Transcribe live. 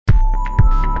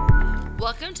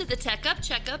Welcome to the Tech Up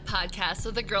Checkup podcast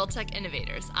with the Girl Tech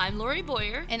Innovators. I'm Laurie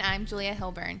Boyer. And I'm Julia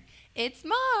Hilburn. It's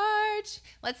March.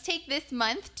 Let's take this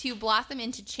month to blossom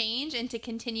into change and to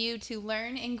continue to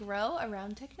learn and grow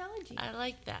around technology. I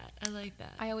like that.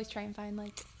 I always try and find,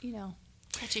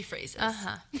 catchy phrases.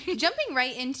 Jumping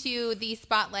right into the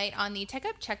spotlight on the Tech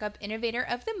Up Checkup Innovator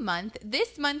of the Month.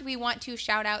 This month we want to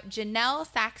shout out Janelle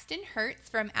Saxton Hertz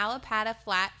from Allapattah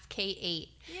Flats K-8.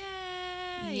 Yay!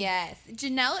 Yes.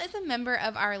 Janelle is a member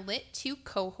of our Lit 2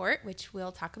 cohort, which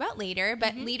we'll talk about later,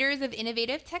 but Leaders of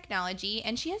Innovative Technology,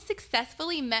 and she has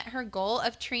successfully met her goal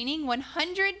of training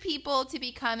 100 people to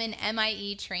become an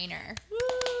MIE trainer. Woo!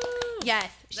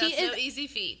 Yes. That's no easy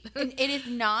feat. It is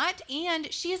not,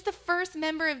 and she is the first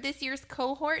member of this year's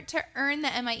cohort to earn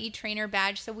the MIE trainer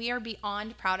badge, so we are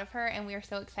beyond proud of her, and we are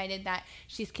so excited that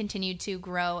she's continued to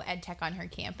grow EdTech on her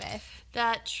campus.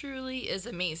 That truly is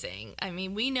amazing. I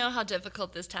mean, we know how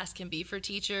difficult this task can be for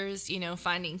teachers,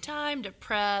 finding time to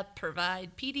prep,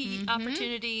 provide PD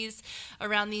opportunities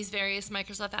around these various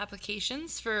Microsoft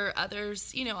applications for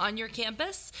others, on your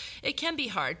campus. It can be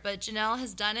hard, but Janelle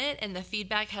has done it, and the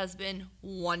feedback has been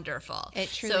wonderful. It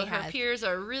truly has. So her peers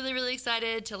are really, really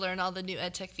excited to learn all the new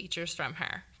EdTech features from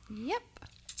her. Yep.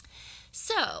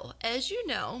 So, as you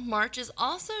know, March is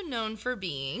also known for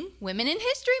being Women in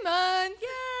History Month.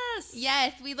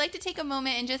 Yes, we'd like to take a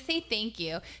moment and just say thank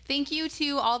you. Thank you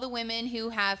to all the women who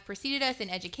have preceded us in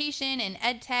education and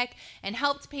EdTech and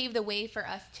helped pave the way for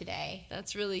us today.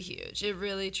 That's really huge. It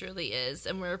really, truly is,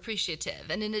 and we're appreciative.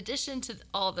 And in addition to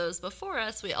all those before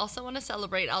us, we also want to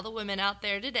celebrate all the women out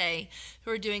there today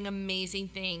who are doing amazing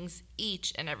things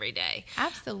each and every day.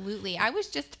 Absolutely. I was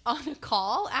just on a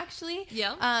call, actually.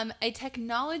 Yeah. A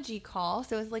technology call.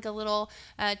 So it was like a little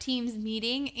Teams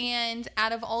meeting. And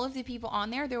out of all of the people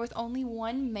on there was only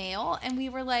one male. And we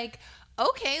were like,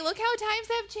 okay, look how times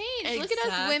have changed. Exactly. Look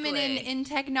at us women in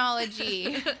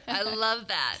technology. I love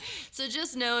that. So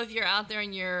just know if you're out there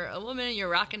and you're a woman and you're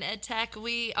rocking EdTech,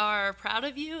 we are proud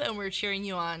of you and we're cheering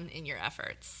you on in your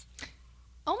efforts.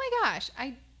 Oh my gosh.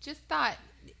 I just thought,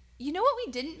 you know what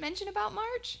we didn't mention about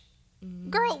March?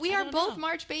 Girl, we are both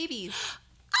March babies.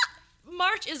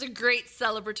 March is a great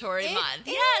celebratory month.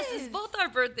 Yes, it's both our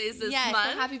birthdays this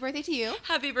month. So happy birthday to you.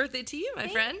 Happy birthday to you, my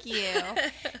friend. Thank you.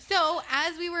 So,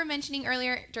 as we were mentioning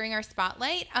earlier during our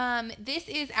spotlight, this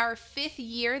is our 5th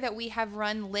year that we have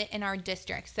run LIT in our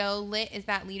district. So, LIT is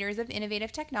that Leaders of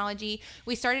Innovative Technology.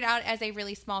 We started out as a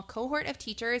really small cohort of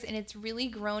teachers, and it's really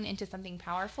grown into something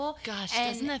powerful. Gosh,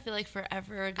 doesn't that feel like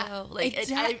forever ago?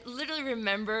 I literally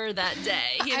remember that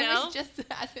day, I was just,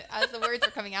 as the words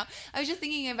were coming out, I was just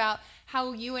thinking about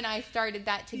how you and I started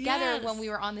that together when we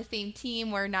were on the same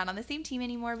team. We're not on the same team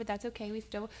anymore, but that's okay. We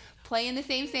still play in the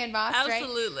same sandbox,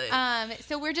 Absolutely. Right?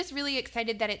 So we're just really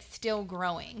excited that it's still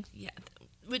growing. Yeah,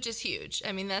 which is huge.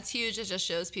 I mean, that's huge. It just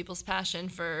shows people's passion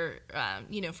for,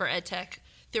 for EdTech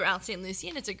throughout St. Lucie,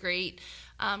 and it's a great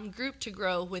group to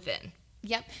grow within.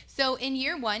 Yep. So in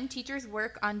year 1, teachers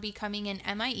work on becoming an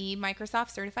MIE, Microsoft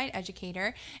Certified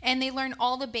Educator, and they learn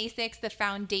all the basics, the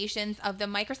foundations of the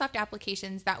Microsoft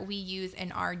applications that we use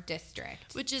in our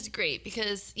district. Which is great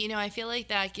because, I feel like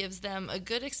that gives them a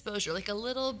good exposure, like a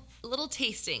little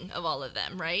tasting of all of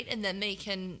them, right? And then they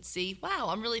can see, wow,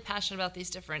 I'm really passionate about these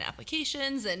different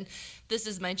applications, and this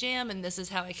is my jam, and this is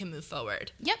how I can move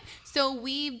forward. Yep. So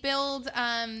we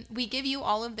give you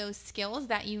all of those skills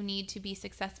that you need to be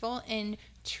successful in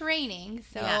training.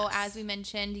 So as we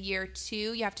mentioned, year 2,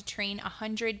 you have to train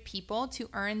 100 people to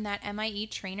earn that MIE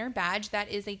trainer badge. That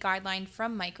is a guideline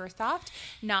from Microsoft,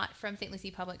 not from St.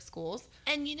 Lucie Public Schools.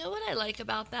 And you know what I like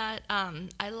about that?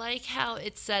 I like how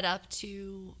it's set up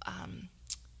to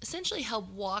essentially help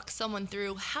walk someone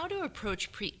through how to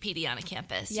approach PD on a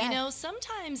campus. Yes.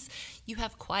 Sometimes you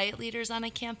have quiet leaders on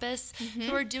a campus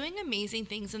who are doing amazing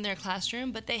things in their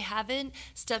classroom, but they haven't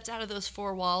stepped out of those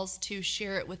 4 walls to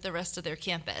share it with the rest of their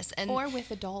campus. Or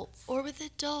with adults.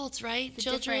 Right?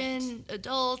 Children,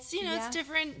 adults, it's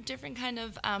different kind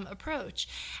of approach.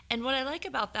 And what I like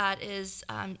about that is,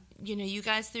 you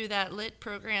guys through that LIT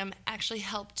program actually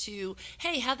help to,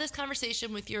 have this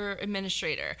conversation with your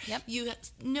administrator. Yep. You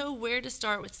know where to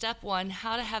start with step 1,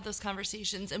 how to have those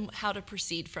conversations, and how to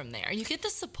proceed from there. And you get the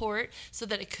support so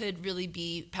that it could really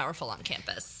be powerful on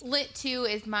campus. LIT 2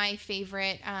 is my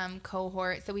favorite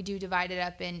cohort, so we do divide it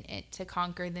up in it to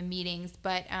conquer the meetings.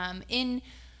 But in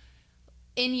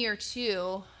year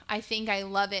 2, I think I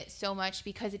love it so much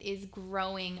because it is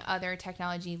growing other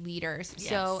technology leaders. Yes.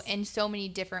 So in so many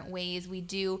different ways, we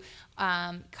do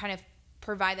kind of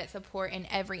provide that support in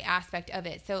every aspect of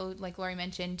it. So like Laurie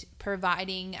mentioned,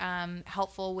 providing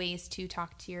helpful ways to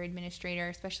talk to your administrator,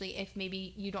 especially if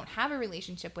maybe you don't have a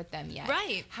relationship with them yet.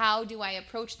 Right. How do I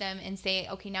approach them and say,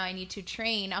 okay, now I need to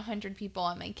train 100 people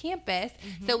on my campus?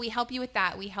 So we help you with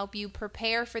that. We help you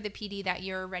prepare for the PD that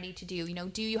you're ready to do. You know,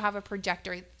 do you have a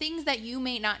projector? Things that you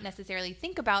may not necessarily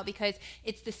think about because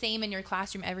it's the same in your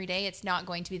classroom every day. It's not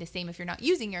going to be the same if you're not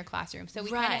using your classroom. So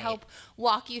we kind of help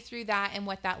walk you through that and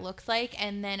what that looks like.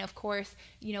 And then, of course,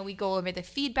 you know, we go over the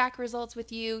feedback results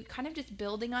with you, kind of just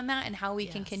building on that and how we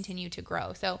can continue to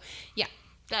grow. So, yeah.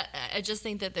 That I just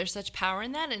think that there's such power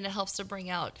in that, and it helps to bring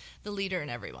out the leader in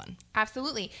everyone.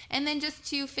 Absolutely. And then just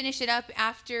to finish it up,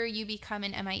 after you become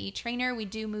an MIE trainer, we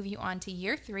do move you on to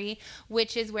year 3,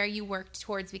 which is where you work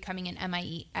towards becoming an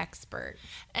MIE expert.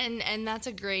 And that's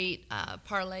a great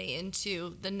parlay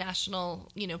into the national,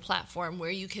 you know, platform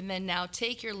where you can then now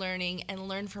take your learning and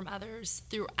learn from others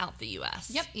throughout the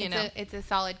U.S. Yep. It's a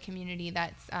solid community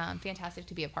that's fantastic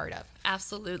to be a part of.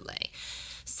 Absolutely.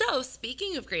 So,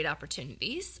 speaking of great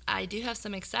opportunities, I do have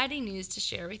some exciting news to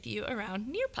share with you around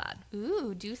Nearpod.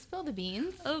 Ooh, do spill the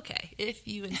beans. Okay, if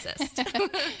you insist.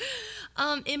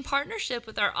 In partnership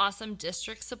with our awesome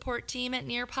district support team at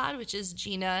Nearpod, which is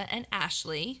Gina and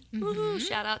Ashley, woohoo,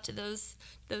 shout out to those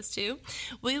two,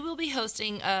 we will be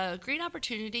hosting a great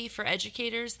opportunity for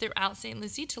educators throughout St.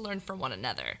 Lucie to learn from one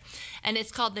another. And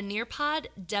it's called the Nearpod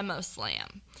Demo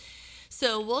Slam.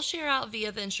 So we'll share out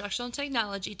via the instructional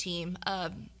technology team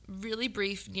a really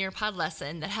brief Nearpod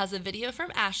lesson that has a video from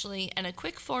Ashley and a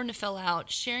quick form to fill out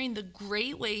sharing the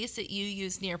great ways that you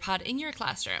use Nearpod in your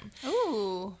classroom.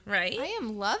 Ooh. Right? I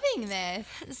am loving this.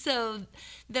 So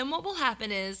then what will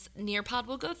happen is Nearpod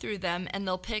will go through them and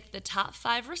they'll pick the top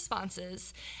 5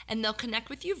 responses and they'll connect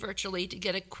with you virtually to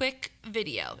get a quick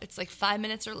video. It's like 5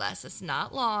 minutes or less. It's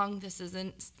not long. This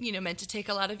isn't, meant to take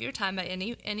a lot of your time by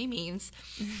any means.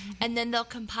 And then they'll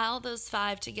compile those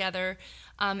 5 together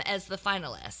as the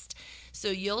finalist. So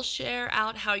you'll share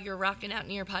out how you're rocking out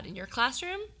Nearpod in your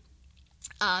classroom.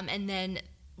 And then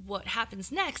what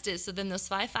happens next is, so then those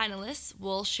 5 finalists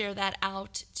will share that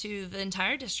out to the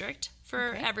entire district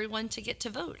for everyone to get to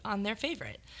vote on their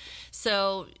favorite.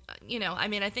 So,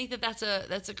 I think that's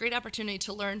a great opportunity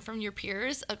to learn from your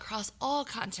peers across all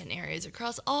content areas,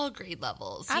 across all grade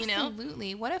levels.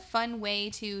 Absolutely. What a fun way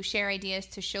to share ideas,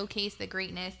 to showcase the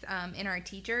greatness in our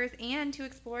teachers, and to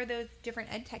explore those different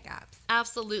EdTech apps.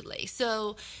 Absolutely.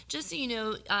 So just so you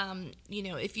know,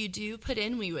 if you do put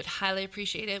in, we would highly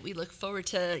appreciate it. We look forward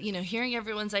to, hearing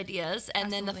everyone's ideas.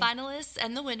 And then the finalists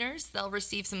and the winners, they'll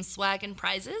receive some swag and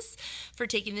prizes for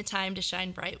taking the time to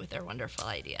shine bright with their wonderful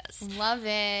ideas. Love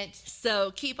it.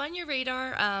 So keep on your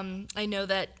radar. I know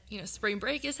that, spring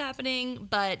break is happening,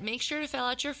 but make sure to fill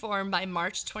out your form by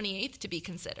March 28th to be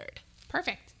considered.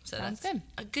 Perfect. So Sounds that's good.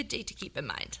 A good date to keep in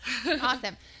mind.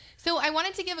 Awesome. So I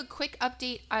wanted to give a quick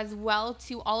update as well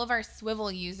to all of our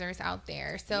Swivl users out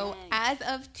there. So as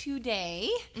of today,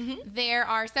 there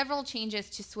are several changes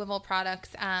to Swivl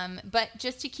products, but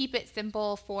just to keep it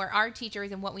simple for our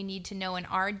teachers and what we need to know in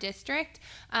our district,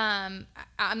 I'm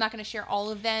not going to share all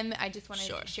of them. I just want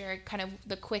to share kind of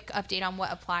the quick update on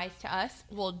what applies to us.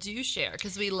 Well, do share,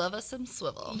 because we love us some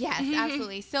Swivl. Yes,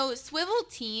 absolutely. So Swivl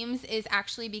Teams is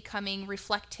actually becoming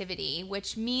Reflectivity,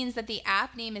 which means that the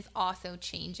app name is also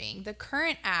changing. The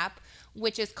current app,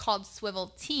 which is called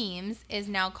Swivl Teams, is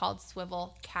now called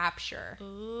Swivl Capture.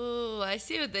 Ooh, I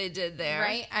see what they did there.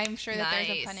 Right? I'm sure that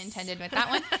there's a pun intended with that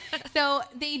one. So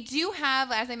they do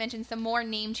have, as I mentioned, some more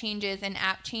name changes and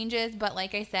app changes. But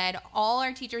like I said, all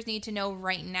our teachers need to know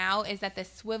right now is that the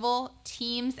Swivl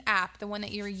Teams app, the one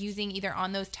that you're using either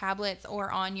on those tablets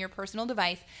or on your personal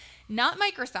device, not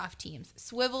Microsoft Teams,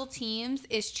 Swivl Teams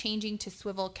is changing to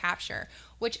Swivl Capture,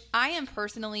 which I am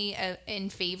personally in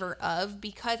favor of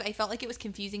because I felt like it was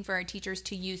confusing for our teachers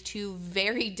to use 2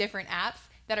 very different apps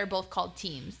that are both called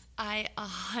Teams. I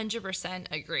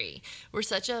 100% agree. We're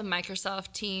such a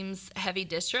Microsoft Teams heavy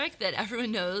district that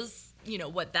everyone knows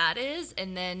what that is.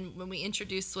 And then when we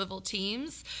introduced Swivl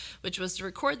Teams, which was to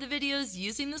record the videos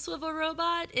using the Swivl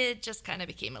robot, it just kind of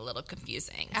became a little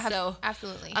confusing. So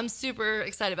absolutely. I'm super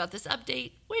excited about this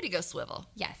update. Way to go, Swivl.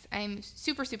 Yes, I'm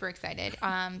super, super excited.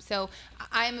 So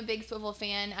I'm a big Swivl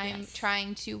fan. I'm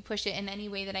trying to push it in any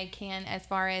way that I can as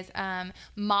far as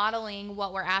modeling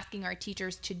what we're asking our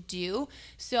teachers to do.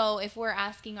 So if we're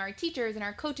asking our teachers and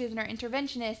our coaches and our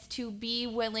interventionists to be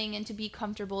willing and to be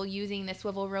comfortable using the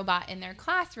Swivl robot in their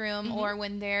classroom or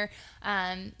when they're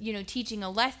teaching a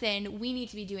lesson, we need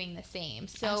to be doing the same.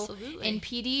 So in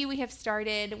PD, we have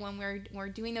started when we're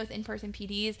doing those in-person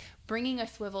PDs, bringing a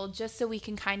Swivl just so we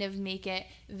can kind of make it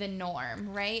the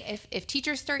norm, right? If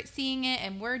teachers start seeing it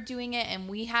and we're doing it and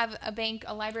we have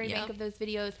a library bank of those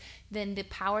videos, then the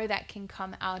power that can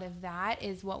come out of that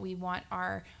is what we want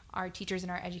our teachers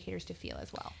and our educators to feel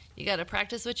as well. You got to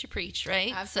practice what you preach,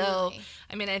 right? Absolutely. So,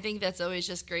 I mean, I think that's always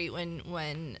just great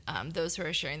when those who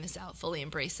are sharing this out fully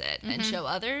embrace it and show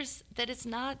others that it's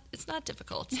not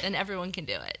difficult and everyone can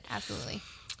do it. Absolutely.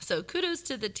 So kudos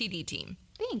to the TD team.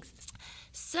 Thanks.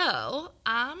 So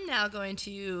I'm now going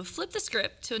to flip the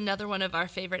script to another one of our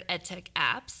favorite EdTech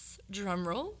apps. Drum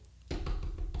roll.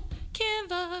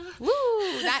 Canva.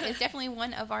 Woo! That is definitely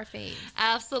one of our faves.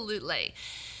 Absolutely.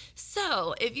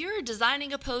 So if you're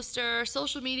designing a poster,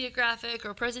 social media graphic,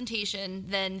 or presentation,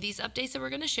 then these updates that we're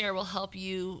going to share will help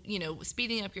you,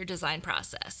 speeding up your design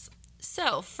process.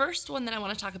 So first one that I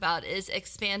want to talk about is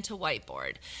expand to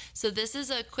whiteboard. So this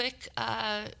is a quick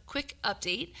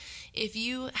update. If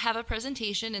you have a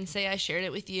presentation and say I shared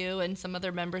it with you and some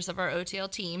other members of our OTL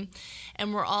team,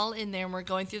 and we're all in there and we're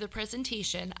going through the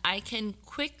presentation, I can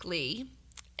quickly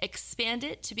expand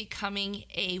it to becoming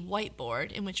a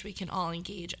whiteboard in which we can all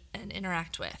engage and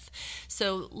interact with.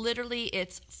 So literally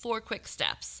it's 4 quick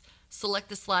steps. Select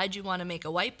the slide you want to make a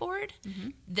whiteboard.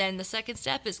 Then the second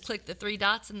step is click the 3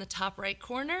 dots in the top right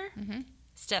corner.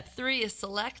 Step 3 is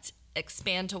select,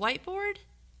 expand to whiteboard.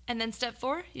 And then step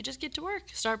 4, you just get to work.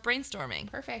 Start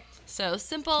brainstorming. Perfect. So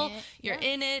simple, you're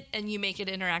in it, and you make it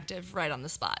interactive right on the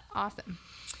spot. Awesome.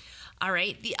 All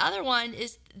right, the other one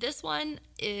is, this one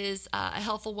is a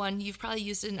helpful one. You've probably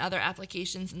used it in other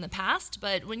applications in the past,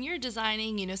 but when you're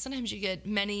designing, sometimes you get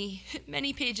many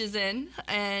pages in,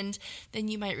 and then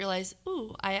you might realize,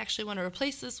 ooh, I actually want to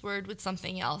replace this word with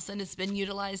something else, and it's been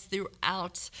utilized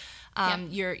throughout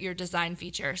your design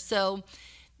feature. So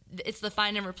it's the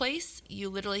find and replace. You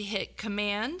literally hit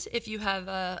Command if you have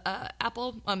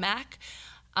a Mac,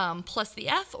 plus the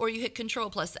F, or you hit Control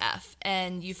plus F,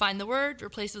 and you find the word,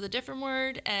 replace with a different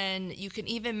word, and you can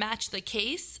even match the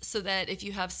case so that if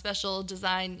you have special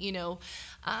design,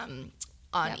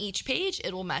 on each page,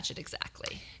 it will match it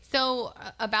exactly. So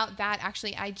about that,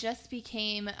 actually, I just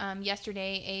became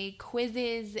yesterday a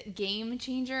quizzes game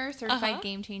changer, certified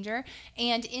game changer.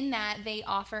 And in that, they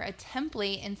offer a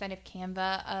template inside of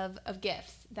Canva of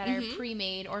GIFs that are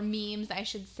pre-made, or memes, I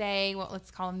should say. Well,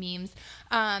 let's call them memes.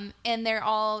 And they're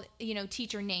all,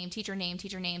 teacher name, teacher name,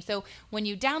 teacher name. So when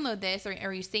you download this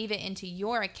or you save it into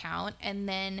your account and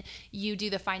then you do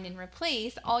the find and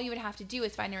replace, all you would have to do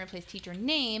is find and replace teacher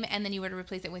name, and then you would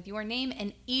replace it with your name.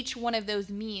 And each one of those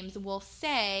memes will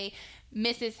say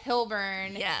Mrs.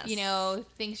 Hilburn,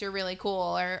 thinks you're really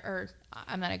cool, or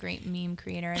I'm not a great meme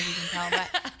creator, as you can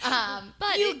tell,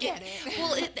 but you get it.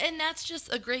 Well, and that's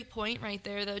just a great point right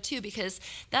there, though, too, because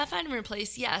that find and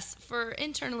replace, yes, for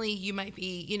internally, you might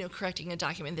be, correcting a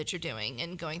document that you're doing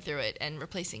and going through it and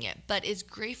replacing it, but it's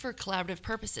great for collaborative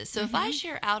purposes. So if I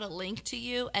share out a link to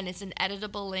you and it's an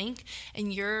editable link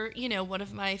and you're, one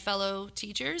of my fellow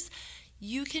teachers,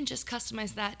 you can just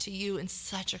customize that to you in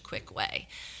such a quick way.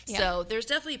 Yeah. So there's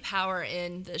definitely power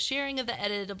in the sharing of the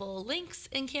editable links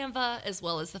in Canva, as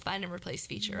well as the find and replace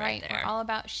feature right there. We're all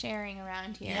about sharing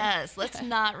around here. Yes, let's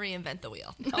not reinvent the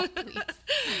wheel. No, please.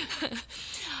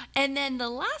 And then the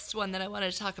last one that I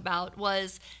wanted to talk about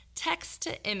was text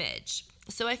to image.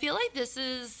 So I feel like this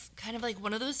is kind of like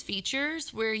one of those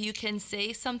features where you can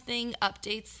say something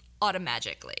updates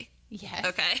automatically. Yes.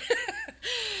 Okay.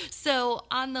 So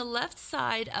on the left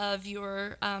side of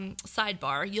your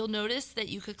sidebar, you'll notice that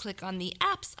you could click on the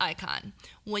apps icon.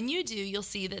 When you do, you'll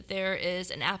see that there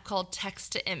is an app called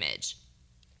Text to Image.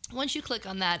 Once you click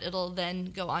on that, it'll then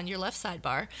go on your left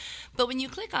sidebar. But when you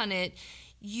click on it,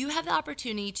 you have the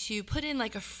opportunity to put in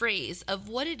like a phrase of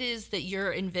what it is that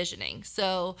you're envisioning.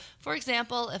 So, for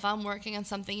example, if I'm working on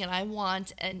something and I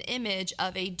want an image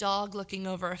of a dog looking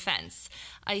over a fence,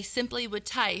 I simply would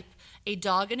type a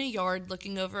dog in a yard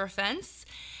looking over a fence,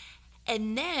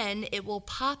 and then it will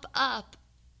pop up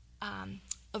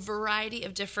a variety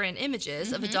of different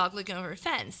images of a dog looking over a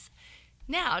fence.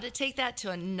 Now, to take that to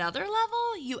another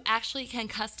level, you actually can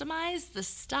customize the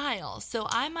style. So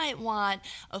I might want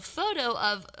a photo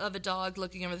of a dog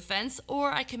looking over the fence,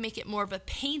 or I can make it more of a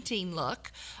painting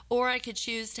look, or I could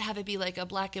choose to have it be like a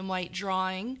black and white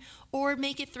drawing, or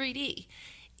make it 3D.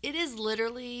 It is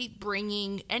literally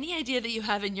bringing any idea that you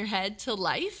have in your head to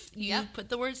life. You put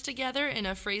the words together in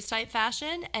a phrase-type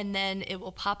fashion, and then it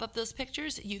will pop up those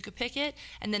pictures. You could pick it,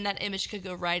 and then that image could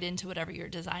go right into whatever you're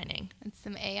designing. That's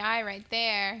some AI right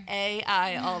there.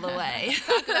 AI all the way.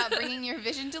 Talk about bringing your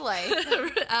vision to life.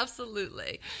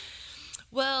 Absolutely.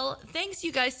 Well, thanks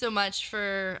you guys so much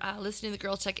for listening to the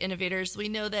Girl Tech Innovators. We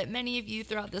know that many of you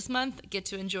throughout this month get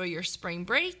to enjoy your spring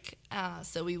break.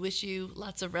 So we wish you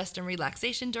lots of rest and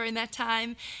relaxation during that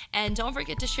time. And don't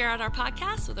forget to share out our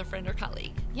podcast with a friend or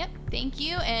colleague. Yep. Thank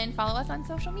you. And follow us on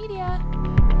social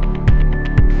media.